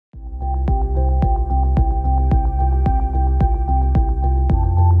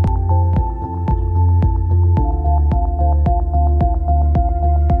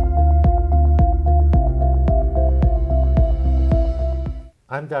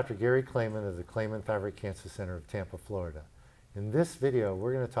I'm Dr. Gary Clayman of the Clayman Thyroid Cancer Center of Tampa, Florida. In this video,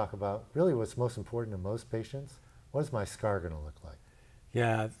 we're going to talk about really what's most important to most patients. What is my scar going to look like?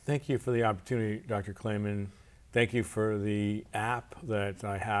 Yeah, thank you for the opportunity, Dr. Clayman. Thank you for the app that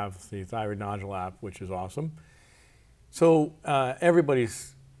I have, the Thyroid Nodule app, which is awesome. So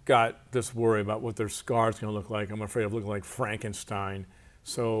everybody's got this worry about what their scar is going to look like. I'm afraid of looking like Frankenstein.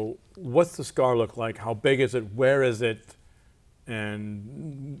 So what's the scar look like? How big is it? Where is it?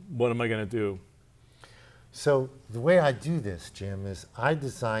 And what am I going to do? So the way I do this, Jim, is I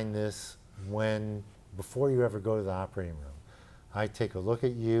design this before you ever go to the operating room. I take a look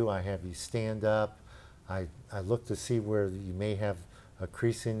at you, I have you stand up, I look to see where you may have a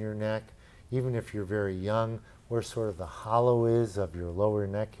crease in your neck. Even if you're very young, where sort of the hollow is of your lower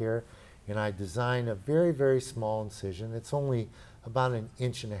neck here. And I design a very, very small incision. It's only about 1.5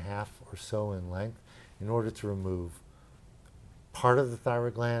 inches or so in length in order to remove part of the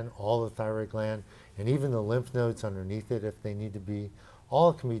thyroid gland, all the thyroid gland, and even the lymph nodes underneath it if they need to be.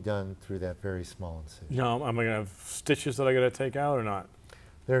 All can be done through that very small incision. Now, am I going to have stitches that I got to take out or not?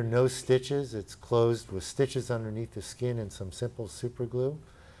 There are no stitches. It's closed with stitches underneath the skin and some simple superglue.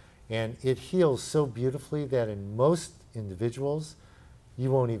 And it heals so beautifully that in most individuals,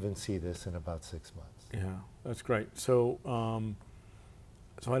 you won't even see this in about 6 months. Yeah, that's great. So,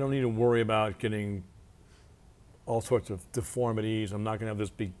 so I don't need to worry about getting all sorts of deformities. I'm not going to have this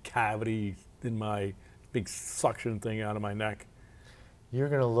big cavity in my big suction thing out of my neck. You're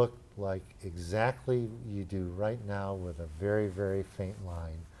going to look like exactly you do right now with a very, very faint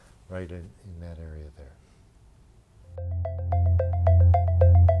line right in that area there.